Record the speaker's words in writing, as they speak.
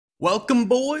Welcome,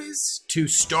 boys, to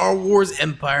Star Wars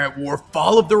Empire at War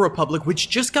Fall of the Republic, which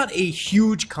just got a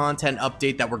huge content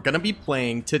update that we're going to be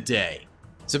playing today.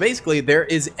 So basically, there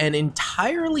is an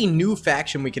entirely new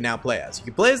faction we can now play as. You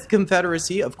can play as the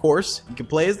Confederacy, of course, you can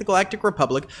play as the Galactic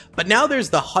Republic, but now there's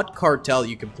the Hutt Cartel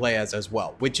you can play as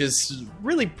well, which is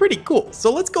really pretty cool.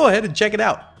 So let's go ahead and check it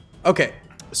out. Okay,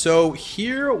 so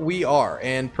here we are,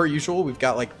 and per usual, we've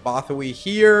got like Bothawi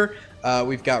here,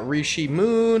 we've got Rishi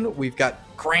Moon, we've got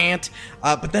Grant,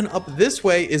 but then up this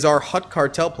way is our Hutt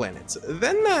Cartel planets.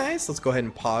 Then nice, let's go ahead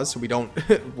and pause so we don't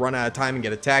run out of time and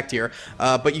get attacked here.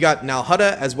 But you got Nal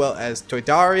Hutta as well as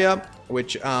Toydaria,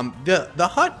 which the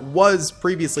Hutt was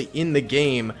previously in the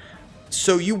game,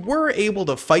 so you were able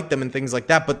to fight them and things like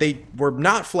that, but they were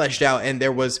not fleshed out, and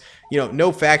there was, you know,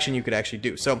 no faction you could actually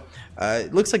do. So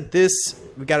it looks like this.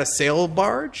 We got a sail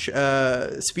barge,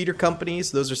 speeder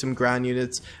companies. Those are some ground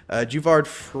units, Juvard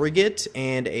frigate,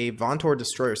 and a Vontor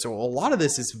destroyer. So a lot of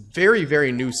this is very,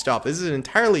 very new stuff. This is an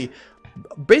entirely,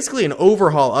 basically an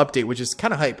overhaul update, which is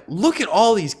kind of hype. Look at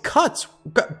all these hutts.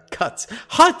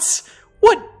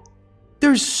 What?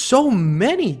 There's so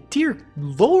many. Dear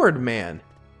Lord, man.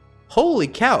 Holy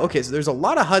cow. Okay, so there's a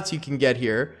lot of Hutts you can get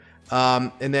here.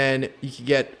 And then you can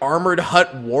get armored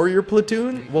Hutt warrior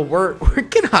platoon. Well, we're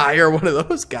gonna hire one of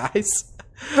those guys,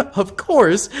 of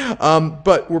course.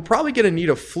 But we're probably gonna need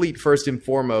a fleet first and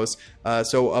foremost.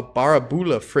 So a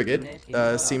Barabula frigate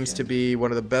seems to be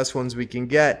one of the best ones we can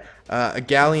get. A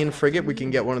galleon frigate, we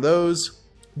can get one of those.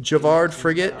 Javard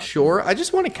frigate, sure. I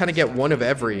just want to kind of get one of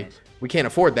every. We can't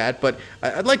afford that, but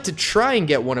I'd like to try and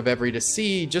get one of every to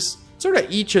see just sort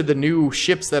of each of the new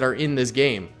ships that are in this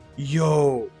game.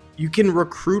 Yo, you can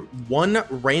recruit one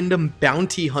random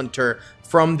bounty hunter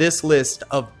from this list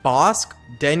of Bosk,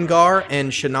 Dengar,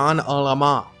 and Shannon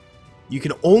Alama. You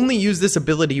can only use this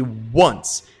ability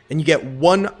once, and you get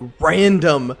one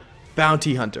random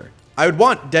bounty hunter. I would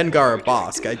want Dengar or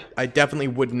Bosk. I definitely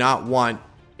would not want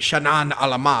Shannon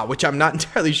Alama, which I'm not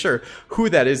entirely sure who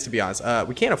that is, to be honest.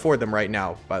 We can't afford them right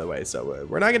now, by the way, so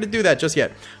we're not going to do that just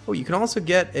yet. Oh, you can also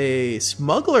get a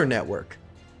smuggler network.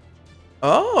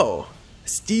 Oh,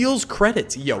 steals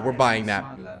credits. Yo, we're buying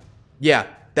that. Yeah,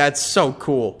 that's so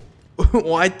cool.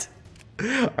 What?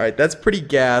 Alright, that's pretty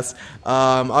gas.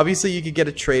 Obviously, you could get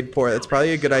a trade port. That's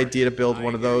probably a good idea to build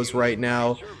one of those right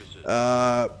now.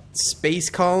 Space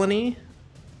colony.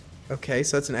 Okay,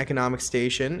 so that's an economic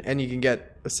station, and you can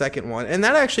get a second one. And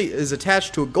that actually is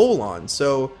attached to a Golan,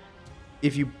 so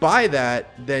if you buy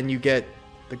that, then you get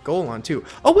the Golan too.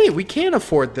 Oh wait, we can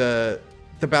afford the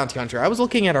bounty hunter. I was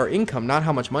looking at our income, not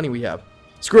how much money we have.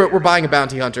 Screw it, we're buying a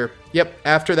bounty hunter. Yep,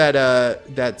 after that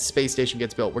that space station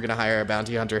gets built, we're gonna hire a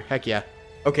bounty hunter. Heck yeah.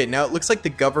 Okay, now it looks like the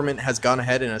government has gone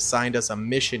ahead and assigned us a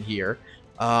mission here.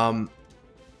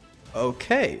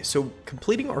 Okay, so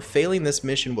completing or failing this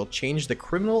mission will change the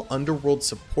criminal underworld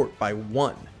support by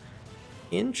 1.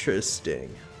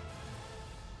 Interesting.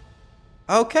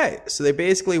 Okay, so they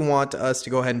basically want us to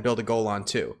go ahead and build a Golan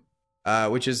too,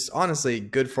 which is honestly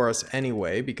good for us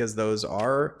anyway, because those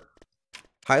are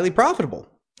highly profitable.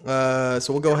 So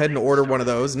we'll go ahead and order one of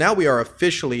those. Now we are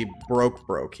officially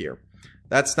broke here.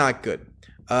 That's not good.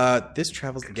 This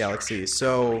travels the galaxy,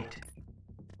 so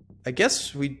I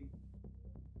guess we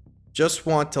just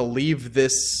want to leave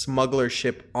this smuggler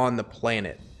ship on the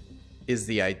planet is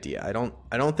the idea. I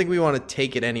don't think we want to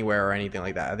take it anywhere or anything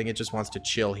like that. I think it just wants to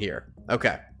chill here.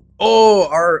 Okay. Oh,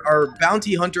 our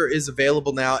bounty hunter is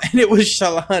available now, and it was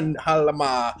Shalan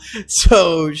Halama.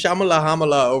 So Shamala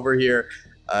Hamala over here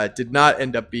did not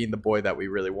end up being the boy that we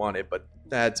really wanted, but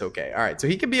that's okay. All right, so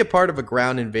he can be a part of a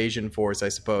ground invasion force, I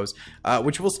suppose,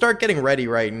 which we'll start getting ready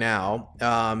right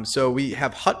now. So we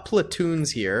have Hutt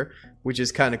platoons here, which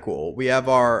is kind of cool. We have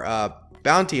our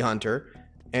bounty hunter,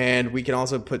 and we can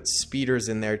also put speeders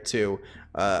in there too.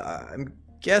 I'm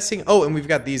guessing. Oh, and we've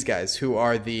got these guys who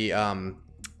are the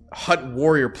Hutt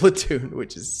warrior platoon,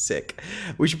 which is sick.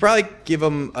 We should probably give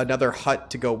them another Hutt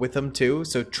to go with them too.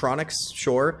 So Tronics,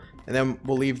 sure. And then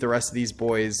we'll leave the rest of these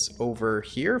boys over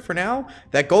here for now.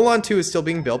 That Golan 2 is still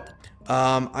being built.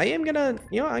 I am gonna,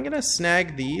 I'm gonna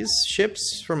snag these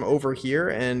ships from over here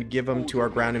and give them to our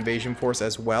ground invasion force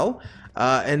as well.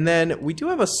 And then we do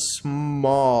have a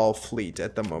small fleet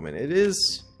at the moment. It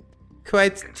is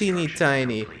quite teeny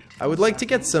tiny. I would like to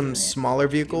get some smaller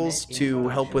vehicles to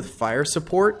help with fire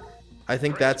support. I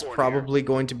think that's probably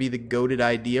going to be the goated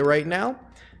idea right now.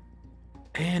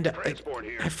 And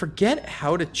I forget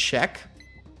how to check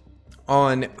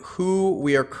on who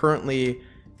we are currently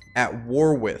at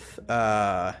war with.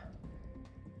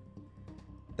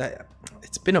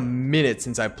 It's been a minute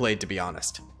since I played, to be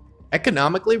honest.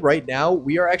 Economically, right now,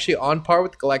 we are actually on par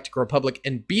with the Galactic Republic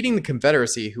and beating the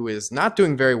Confederacy, who is not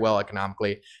doing very well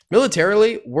economically.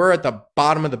 Militarily, we're at the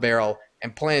bottom of the barrel,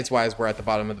 and planets-wise, we're at the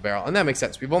bottom of the barrel. And that makes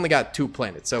sense. We've only got 2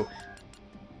 planets, so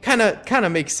kind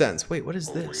of makes sense. Wait, what is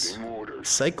this?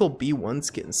 Cycle B1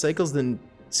 skin. Cycles the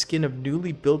skin of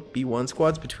newly built B1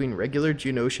 squads between regular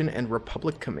Geonosian and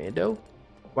Republic Commando?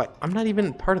 Why? I'm not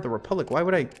even part of the Republic. Why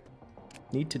would I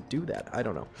need to do that? I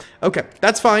don't know. Okay,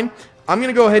 that's fine. I'm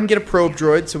going to go ahead and get a probe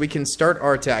droid so we can start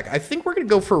our attack. I think we're going to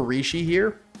go for Rishi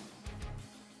here.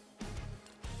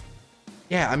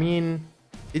 Yeah, I mean,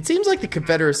 it seems like the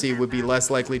Confederacy would be less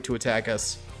likely to attack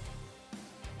us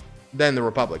than the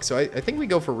Republic. So I think we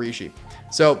go for Rishi.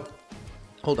 So,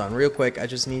 hold on real quick. I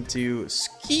just need to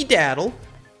skedaddle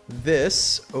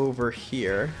this over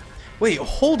here. Wait,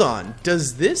 hold on.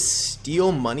 Does this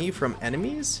steal money from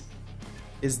enemies?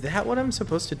 Is that what I'm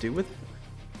supposed to do with it?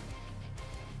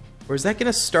 Or is that going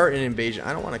to start an invasion?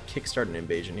 I don't want to kickstart an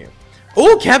invasion here.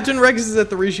 Oh, Captain Rex is at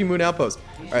the Rishi Moon Outpost.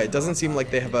 Alright, it doesn't seem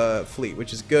like they have a fleet,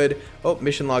 which is good. Oh,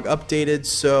 mission log updated.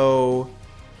 So,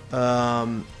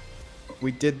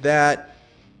 we did that.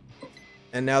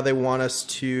 And now they want us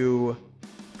to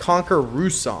conquer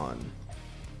Rusan.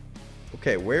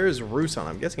 Okay, where is Rusan?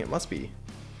 I'm guessing it must be.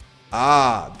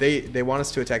 Ah, they want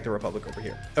us to attack the Republic over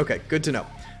here. Okay, good to know.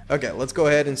 Okay, let's go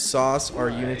ahead and sauce our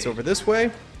units over this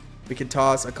way. We can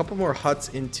toss a couple more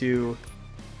Hutts into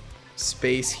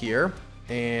space here.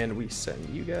 And we send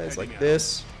you guys like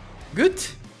this. Good.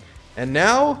 And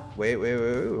now, wait.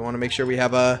 We want to make sure we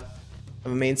have a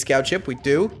main scout ship. We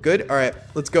do. Good. All right,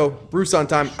 let's go. Rusan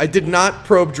time. I did not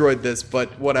probe droid this, but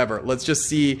whatever. Let's just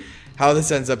see how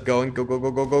this ends up going. Go,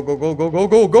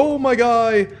 go, my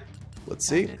guy. Let's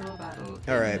see.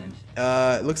 All right.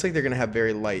 It looks like they're going to have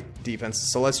very light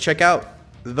defenses. So let's check out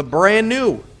the brand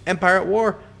new Empire at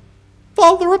War.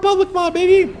 Fall of the Republic mod,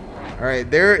 baby. All right,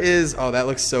 there is... Oh, that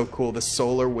looks so cool. The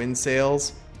solar wind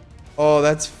sails. Oh,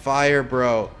 that's fire,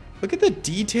 bro. Look at the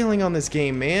detailing on this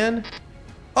game, man.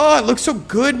 Oh, it looks so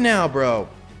good now, bro.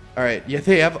 All right, yeah,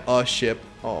 they have a ship.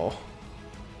 Oh,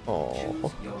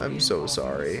 I'm so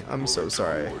sorry. I'm so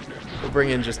sorry. We'll bring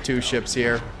in just 2 ships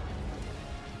here.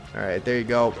 All right, there you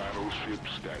go.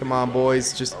 Come on,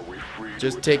 boys.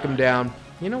 Just take them down.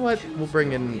 You know what? We'll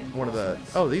bring in one of the...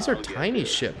 Oh, these are tiny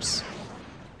ships.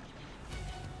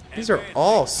 These are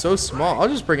all so small. I'll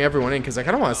just bring everyone in because I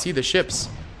kind of want to see the ships.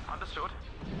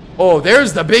 Oh,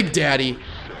 there's the Big Daddy.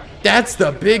 That's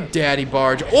the Big Daddy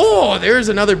barge. Oh, there's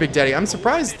another Big Daddy. I'm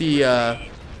surprised the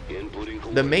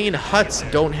main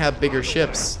Hutts don't have bigger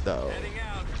ships, though.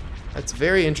 That's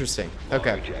very interesting.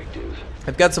 Okay.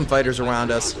 I've got some fighters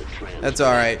around us. That's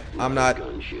alright. I'm not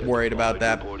worried about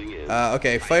that.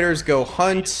 Okay, fighters go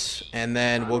hunt, and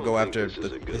then we'll go after...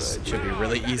 This should be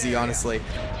really easy, honestly.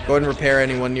 Go ahead and repair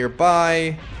anyone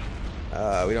nearby.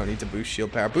 We don't need to boost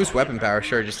shield power. Boost weapon power,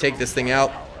 sure. Just take this thing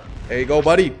out. There you go,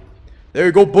 buddy. There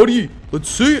you go, buddy. Let's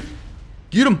see it.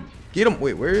 Get him. Get him.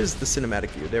 Wait, where is the cinematic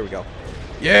view? There we go.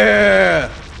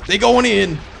 Yeah! They going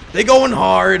in. They going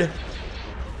hard.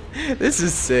 This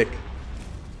is sick.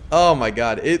 Oh my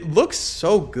god. It looks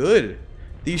so good.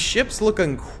 These ships look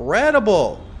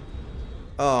incredible.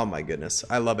 Oh my goodness.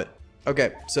 I love it.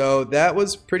 Okay, so that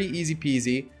was pretty easy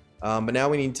peasy. But now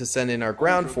we need to send in our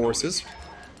ground forces.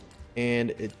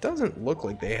 And it doesn't look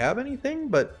like they have anything,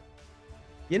 but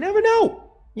you never know.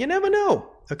 You never know.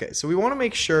 Okay, so we want to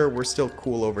make sure we're still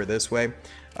cool over this way.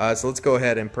 So let's go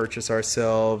ahead and purchase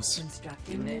ourselves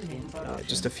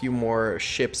just a few more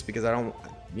ships because I don't,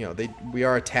 you know, we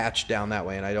are attached down that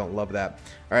way and I don't love that.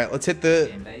 All right, let's hit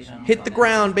the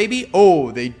ground, baby.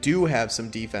 Oh, they do have some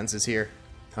defenses here.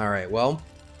 All right, well,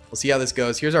 we'll see how this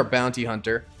goes. Here's our bounty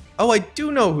hunter. Oh, I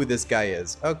do know who this guy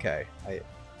is. Okay,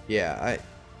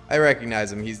 I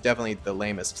recognize him. He's definitely the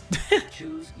lamest.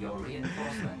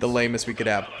 The lamest we could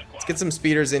have. Let's get some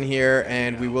speeders in here,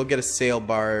 and we will get a sail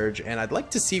barge. And I'd like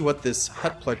to see what this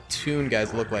Hutt platoon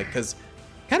guys look like, because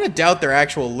I kind of doubt their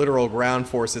actual literal ground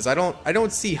forces. I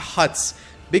don't see Hutts,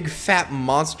 big fat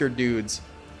monster dudes,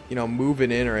 you know, moving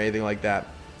in or anything like that.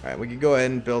 All right, we can go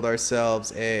ahead and build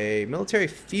ourselves a military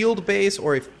field base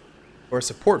or a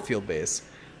support field base.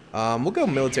 We'll go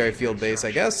military field base,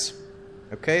 I guess.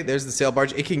 Okay, there's the sail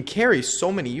barge. It can carry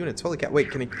so many units. Holy cow. Wait,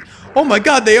 can it... Oh my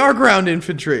god, they are ground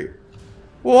infantry.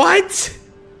 What?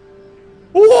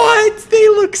 What? They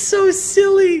look so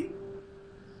silly.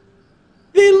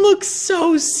 They look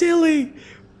so silly.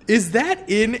 Is that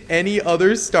in any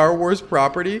other Star Wars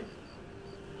property?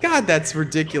 God, that's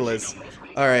ridiculous.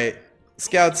 Alright,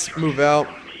 scouts, move out.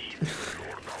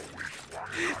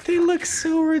 They look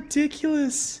so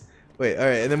ridiculous. Wait,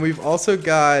 alright, and then we've also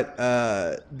got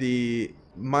the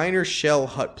Minor Shell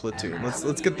Hutt Platoon.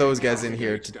 Let's get those guys in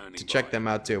here to check them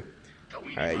out too.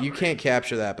 Alright, you can't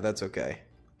capture that, but that's okay.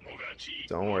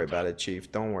 Don't worry about it,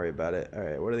 Chief. Don't worry about it.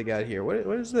 Alright, what do they got here? What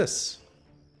is this?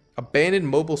 Abandoned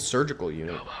Mobile Surgical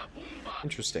Unit.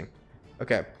 Interesting.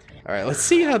 Okay. Alright, let's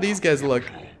see how these guys look.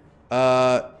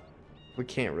 We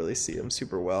can't really see them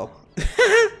super well.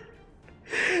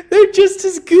 They're just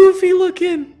as goofy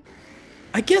looking.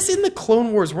 I guess in the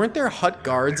Clone Wars, weren't there Hutt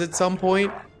guards at some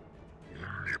point?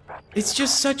 It's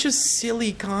just such a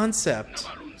silly concept.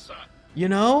 You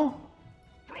know?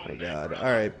 Oh my god.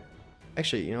 Alright.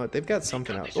 Actually, you know what? They've got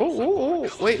something else. Oh.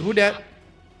 Wait, who dat?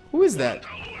 Who is that?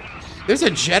 There's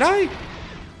a Jedi?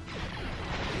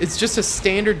 It's just a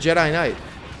standard Jedi Knight.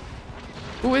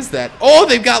 Who is that? Oh,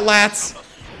 they've got lats.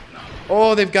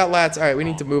 Oh, they've got lats. Alright, we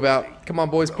need to move out. Come on,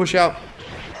 boys, push out.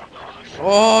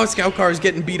 Oh, Scout Car is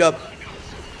getting beat up.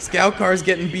 Scout Car is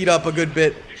getting beat up a good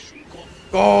bit.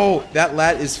 Oh, that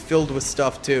lat is filled with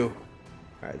stuff, too.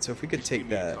 Alright, so if we could take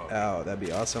that out, that'd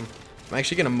be awesome. I'm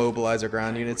actually going to mobilize our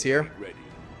ground units here.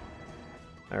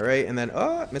 Alright, and then...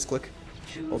 Oh, misclick.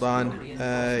 Hold on.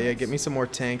 Yeah, get me some more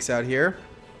tanks out here.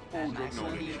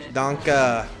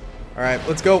 Donka. Alright,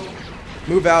 let's go.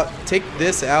 Move out. Take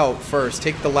this out first.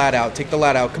 Take the lat out. Take the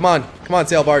lat out. Come on. Come on,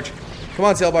 sail barge. Come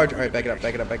on, sail barge. Alright, back it up,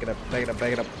 back it up, back it up, back it up,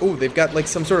 back it up. Ooh, they've got like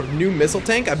some sort of new missile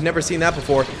tank. I've never seen that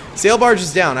before. Sail barge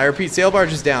is down. I repeat, sail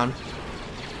barge is down.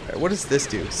 Alright, what does this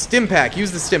do? Stim pack.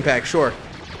 Use the stim pack, sure.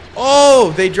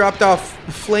 Oh, they dropped off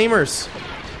flamers.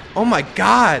 Oh my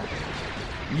god.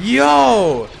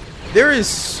 Yo! There is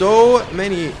so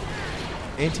many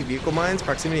anti-vehicle mines,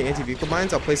 proximity anti-vehicle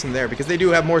mines. I'll place them there because they do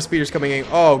have more speeders coming in.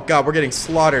 Oh god, we're getting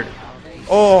slaughtered.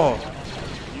 Oh,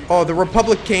 the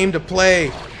Republic came to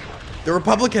play. The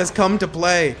Republic has come to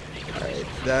play. Alright,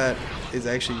 that is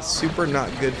actually super not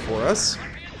good for us.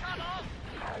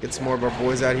 Get some more of our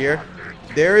boys out here.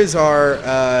 There is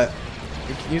our,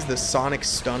 we can use the Sonic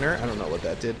Stunner. I don't know what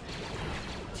that did.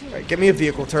 Alright, get me a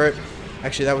vehicle turret.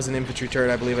 Actually, that was an infantry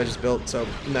turret I believe I just built, so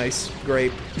nice,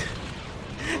 great.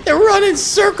 They're running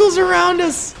circles around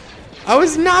us! I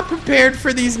was not prepared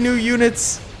for these new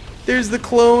units. There's the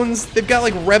clones. They've got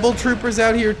like rebel troopers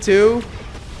out here too.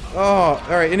 Oh,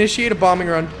 alright, initiate a bombing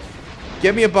run.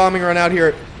 Get me a bombing run out here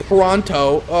at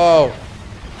pronto. Oh,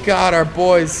 god, our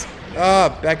boys.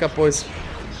 Ah, back up, boys.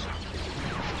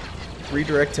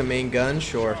 Redirect to main gun,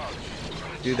 sure.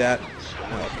 Do that.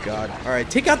 Oh god. Alright,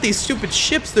 take out these stupid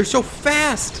ships. They're so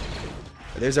fast.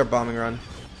 There's our bombing run.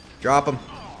 Drop them.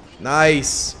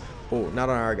 Nice. Oh, not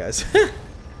on our guys.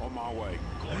 On my way.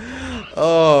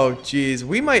 Oh, jeez.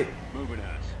 We might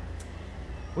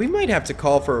have to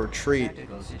call for a retreat.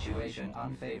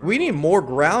 We need more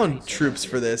ground troops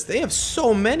for this. They have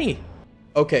so many.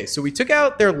 Okay, so we took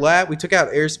out their lat, we took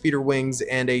out airspeeder wings,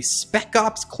 and a Spec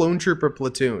Ops clone trooper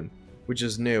platoon, which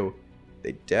is new.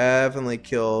 They definitely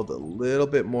killed a little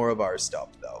bit more of our stuff,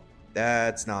 though.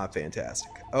 That's not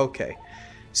fantastic. Okay,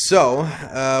 so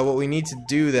what we need to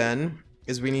do then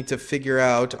is we need to figure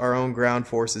out our own ground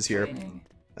forces here.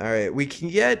 Alright, we can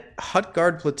get Hutt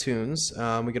Guard platoons.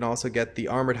 We can also get the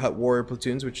Armored Hutt Warrior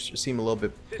platoons, which seem a little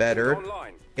bit better.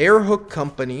 Airhook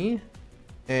Company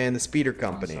and the Speeder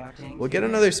Company. We'll get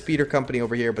another Speeder Company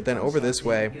over here, but then over this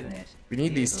way, we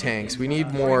need these tanks. We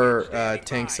need more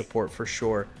tank support for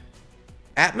sure.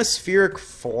 Atmospheric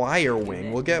Flyer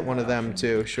Wing. We'll get one of them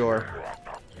too, sure.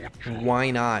 Why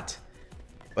not?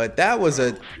 But that was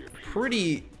a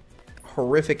pretty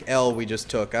horrific L we just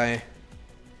took. I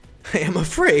am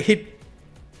afraid.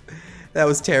 That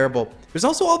was terrible. There's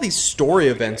also all these story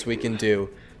events we can do.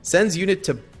 Sends unit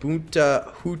to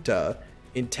Bunta Huta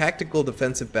in tactical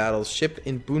defensive battles. Ship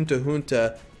in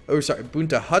Bunta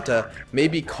Hutta may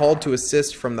be called to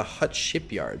assist from the Hutt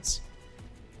shipyards.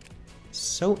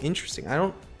 So interesting. I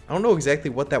don't know exactly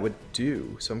what that would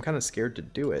do, so I'm kind of scared to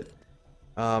do it.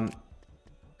 Yeah,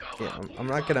 I'm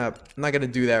not gonna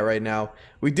do that right now.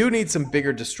 We do need some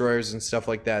bigger destroyers and stuff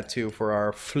like that too for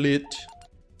our fleet,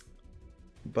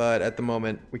 but at the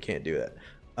moment we can't do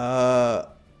that.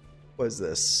 What is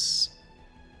this?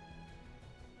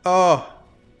 Oh,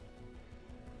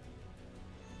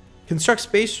 construct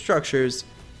space structures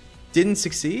didn't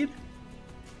succeed.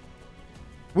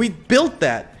 We built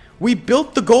that. We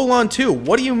built the Golan 2.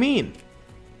 What do you mean?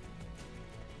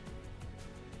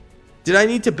 Did I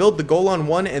need to build the Golan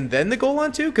 1 and then the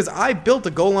Golan 2? Because I built the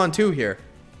Golan 2 here.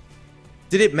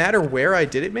 Did it matter where I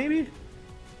did it, maybe?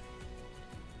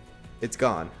 It's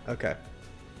gone. Okay.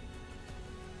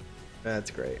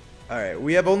 That's great. Alright,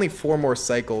 we have only 4 more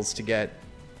cycles to get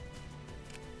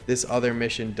this other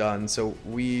mission done. So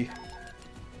we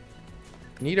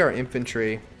need our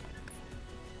infantry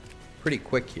pretty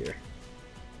quick here.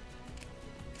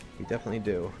 We definitely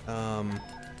do.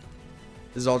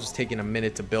 This is all just taking a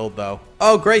minute to build, though.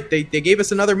 Oh, great. They gave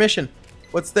us another mission.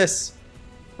 What's this?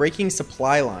 Breaking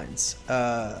supply lines.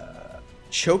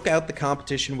 Choke out the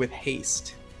competition with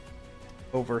haste.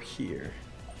 Over here.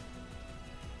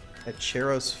 At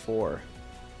Cheros 4.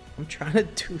 I'm trying to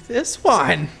do this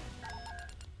one.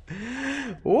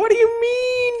 What do you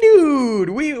mean, dude?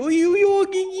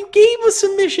 You gave us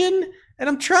a mission, and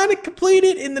I'm trying to complete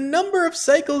it in the number of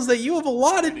cycles that you have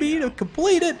allotted me to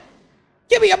complete it.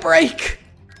 Give me a break.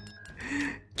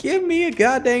 Give me a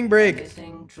goddamn break.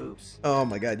 Oh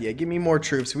my god, yeah, give me more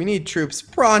troops. We need troops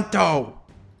pronto.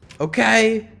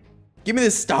 Okay? Give me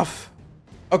this stuff.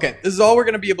 Okay, this is all we're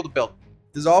gonna be able to build.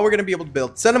 This is all we're gonna be able to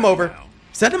build. Send them over.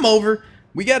 Send them over.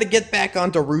 We gotta get back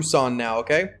onto Rusan now,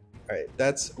 okay? Alright,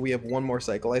 we have one more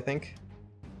cycle, I think,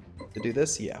 to do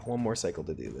this. Yeah, one more cycle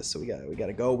to do this. So we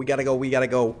gotta go.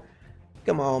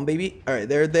 Come on, baby. Alright,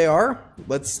 there they are.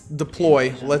 Let's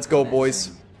deploy. Let's go,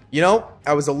 boys. You know,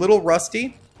 I was a little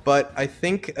rusty, but I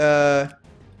think I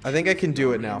can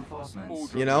do it now.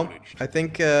 You know, I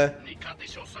think I'm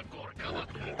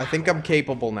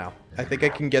capable now. I think I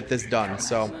can get this done.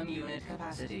 So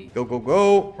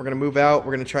go. We're gonna move out.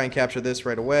 We're gonna try and capture this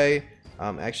right away.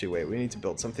 Actually, wait. We need to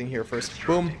build something here first.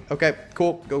 Boom. Okay.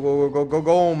 Cool.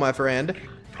 Go, my friend.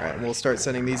 All right, and we'll start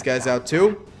sending these guys out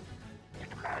too.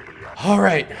 All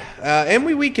right, and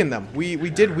we weakened them. We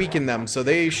did weaken them, so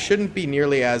they shouldn't be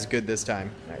nearly as good this time.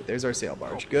 All right, there's our sail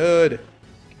barge. Good.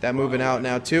 Get that moving out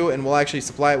now too, and we'll actually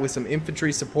supply it with some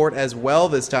infantry support as well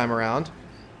this time around,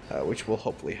 which will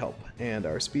hopefully help. And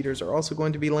our speeders are also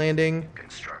going to be landing.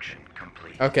 Construction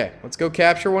complete. Okay, let's go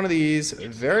capture one of these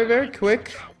very, very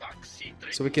quick,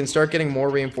 so we can start getting more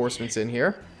reinforcements in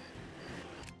here.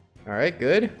 All right,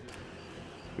 good.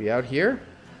 We out here.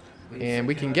 And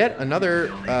we can get another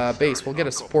base. We'll get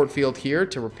a support field here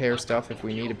to repair stuff if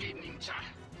we need it.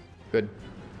 Good.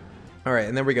 Alright,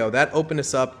 and there we go. That opened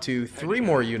us up to 3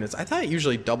 more units. I thought it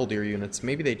usually doubled your units.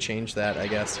 Maybe they changed that, I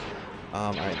guess.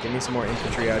 Alright, give me some more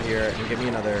infantry out here. And give me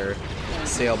another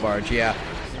sail barge. Yeah.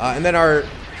 And then our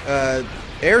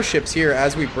airships here,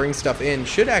 as we bring stuff in,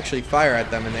 should actually fire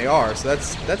at them, and they are. So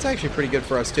that's actually pretty good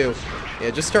for us, too.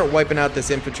 Yeah, just start wiping out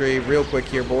this infantry real quick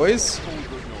here, boys.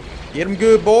 Get them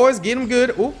good, boys. Get them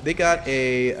good. Oh, they got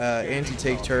a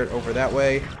anti-tank turret over that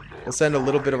way. We'll send a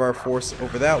little bit of our force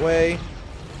over that way.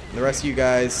 And the rest of you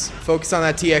guys, focus on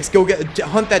that TX. Go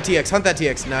hunt that TX. Hunt that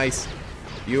TX. Nice.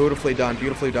 Beautifully done.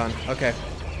 Beautifully done. Okay.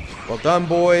 Well done,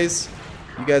 boys.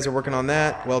 You guys are working on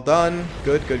that. Well done.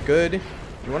 Good.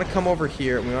 We want to come over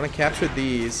here, and we want to capture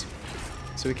these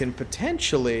so we can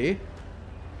potentially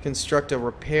construct a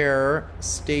repair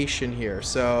station here.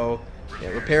 So... yeah,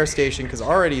 repair station, because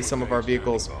already some of our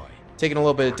vehicles taking a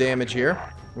little bit of damage here,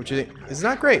 which is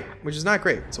not great.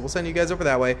 So we'll send you guys over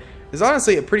that way. It's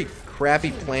honestly a pretty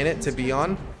crappy planet to be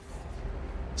on.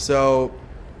 So,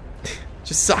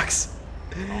 just sucks.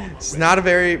 It's not a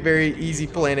very, very easy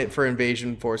planet for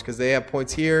invasion force, because they have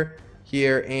points here,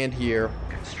 here, and here.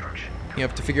 You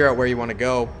have to figure out where you want to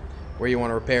go, where you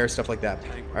want to repair, stuff like that.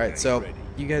 Alright, so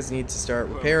you guys need to start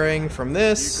repairing from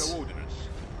this.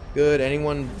 Good.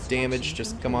 Anyone damaged,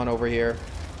 just come on over here.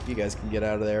 You guys can get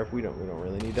out of there. We don't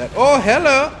really need that. Oh,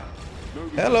 hello.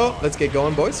 Hello. Let's get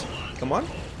going, boys. Come on.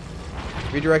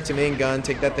 Redirect to main gun.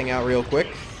 Take that thing out real quick.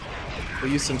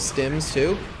 We'll use some stims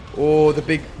too. Oh, the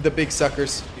big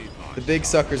suckers. The big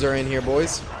suckers are in here,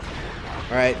 boys.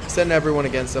 All right, send everyone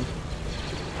against them.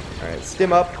 All right,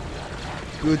 stim up.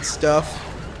 Good stuff.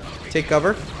 Take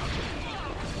cover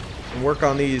and work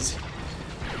on these.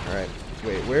 All right.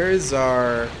 Wait, where's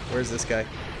this guy?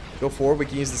 Go forward. We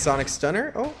can use the sonic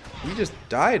stunner. Oh, he just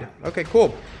died. Okay, cool.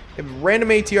 We have random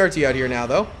ATRT out here now,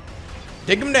 though.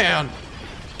 Take him down.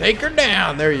 Take her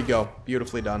down. There you go.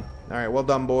 Beautifully done. All right, well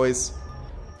done, boys.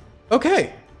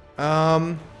 Okay.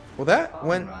 Well, that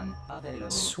went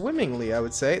swimmingly, I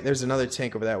would say. There's another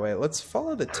tank over that way. Let's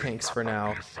follow the tanks for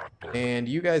now, and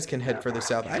you guys can head further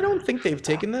south. I don't think they've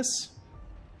taken this.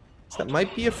 So that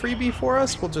might be a freebie for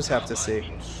us. We'll just have to see.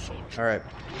 Alright,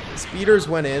 speeders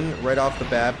went in right off the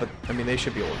bat, but I mean they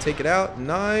should be able to take it out.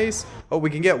 Nice. Oh, we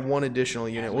can get one additional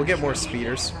unit. We'll get more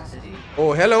speeders.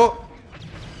 Oh, hello.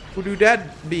 Who do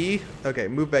that be? Okay,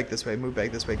 move back this way. Move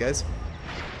back this way, guys.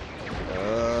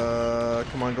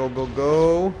 Come on,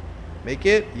 go. Make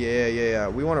it. Yeah.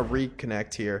 We want to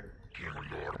reconnect here.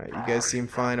 Alright, you guys seem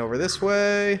fine over this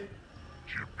way.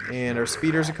 And our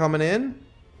speeders are coming in.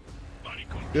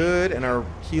 Good, and our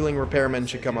healing repairmen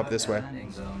should come up this way.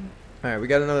 Alright, we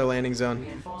got another landing zone.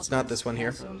 It's not this one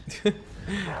here.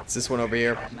 It's this one over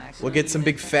here. We'll get some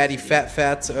big fatty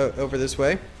fats over this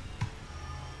way.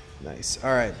 Nice.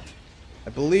 Alright. I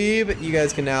believe you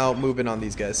guys can now move in on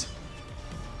these guys.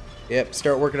 Yep,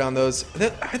 start working on those.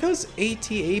 Are those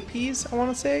ATAPs, I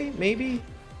want to say? Maybe?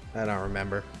 I don't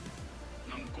remember.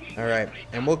 Alright,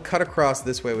 and we'll cut across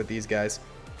this way with these guys.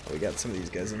 We got some of these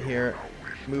guys in here.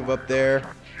 Move up there.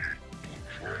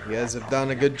 You guys have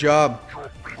done a good job.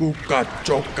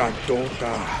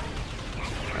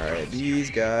 Alright, these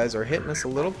guys are hitting us a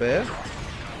little bit.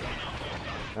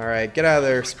 Alright, get out of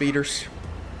there, speeders.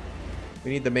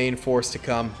 We need the main force to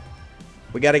come.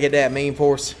 We gotta get that main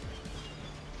force.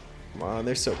 Come on,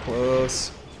 they're so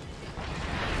close.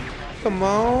 Come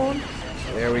on.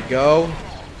 There we go.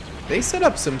 They set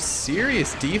up some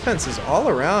serious defenses all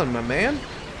around, my man.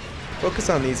 Focus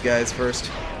on these guys first.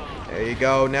 There you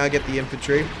go. Now get the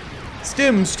infantry.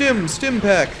 Stim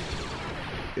pack.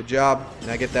 Good job.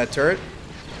 Now get that turret.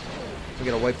 I'm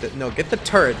gonna wipe that. No, get the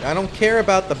turret. I don't care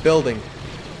about the building.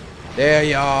 There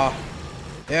you are.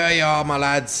 There you are, my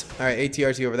lads. Alright,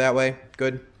 ATRT over that way.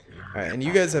 Good. Alright, and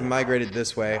you guys have migrated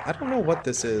this way. I don't know what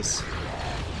this is.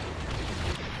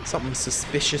 Something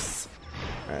suspicious.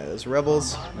 Alright, those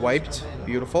rebels wiped.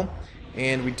 Beautiful.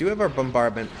 And we do have our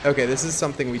bombardment. Okay, this is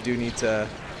something we do need to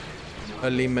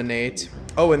eliminate.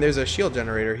 Oh, and there's a shield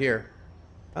generator here.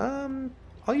 I'll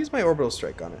use my orbital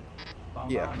strike on it.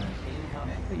 Yeah.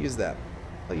 I'll use that.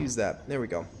 I'll use that. There we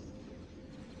go.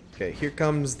 Okay, here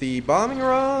comes the bombing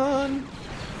run.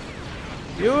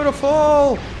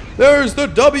 Beautiful. There's the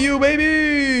W,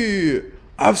 baby.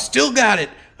 I've still got it.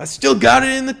 I still got it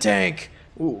in the tank.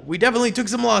 Ooh, we definitely took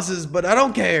some losses, but I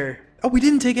don't care. Oh, we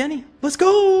didn't take any. Let's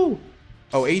go.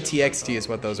 Oh, ATXT is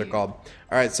what those are called.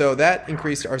 All right, so that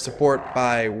increased our support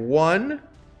by 1,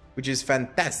 which is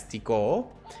fantastico.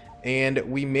 And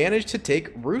we managed to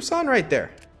take Rusan right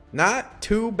there. Not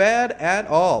too bad at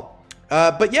all.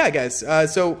 But yeah, guys,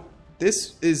 so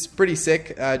this is pretty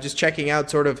sick. Just checking out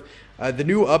sort of the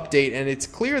new update, and it's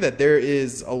clear that there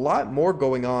is a lot more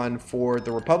going on for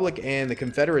the Republic and the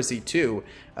Confederacy too.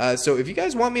 So if you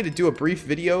guys want me to do a brief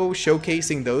video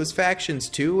showcasing those factions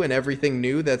too and everything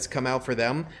new that's come out for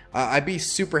them, I'd be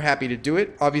super happy to do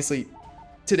it. Obviously,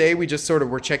 today we just sort of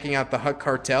were checking out the Hutt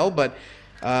Cartel, but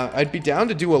I'd be down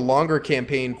to do a longer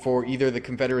campaign for either the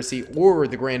Confederacy or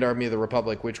the Grand Army of the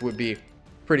Republic, which would be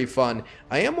pretty fun.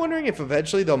 I am wondering if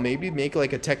eventually they'll maybe make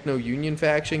like a Techno-Union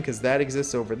faction, because that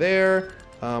exists over there.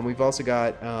 We've also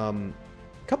got a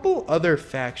couple other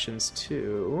factions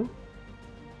too.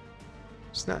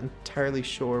 Just not entirely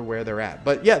sure where they're at.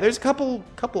 But yeah, there's a couple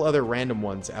other random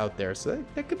ones out there, so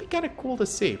that could be kind of cool to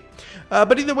see.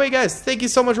 But either way, guys, thank you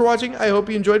so much for watching. I hope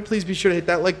you enjoyed. Please be sure to hit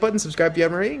that like button, subscribe if you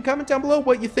haven't already, and comment down below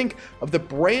what you think of the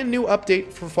brand new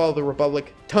update for Fall of the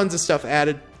Republic. Tons of stuff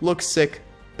added. Looks sick.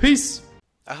 Peace!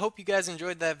 I hope you guys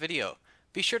enjoyed that video.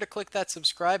 Be sure to click that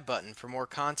subscribe button for more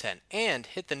content, and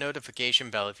hit the notification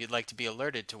bell if you'd like to be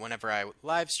alerted to whenever I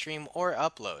live stream or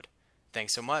upload.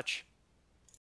 Thanks so much.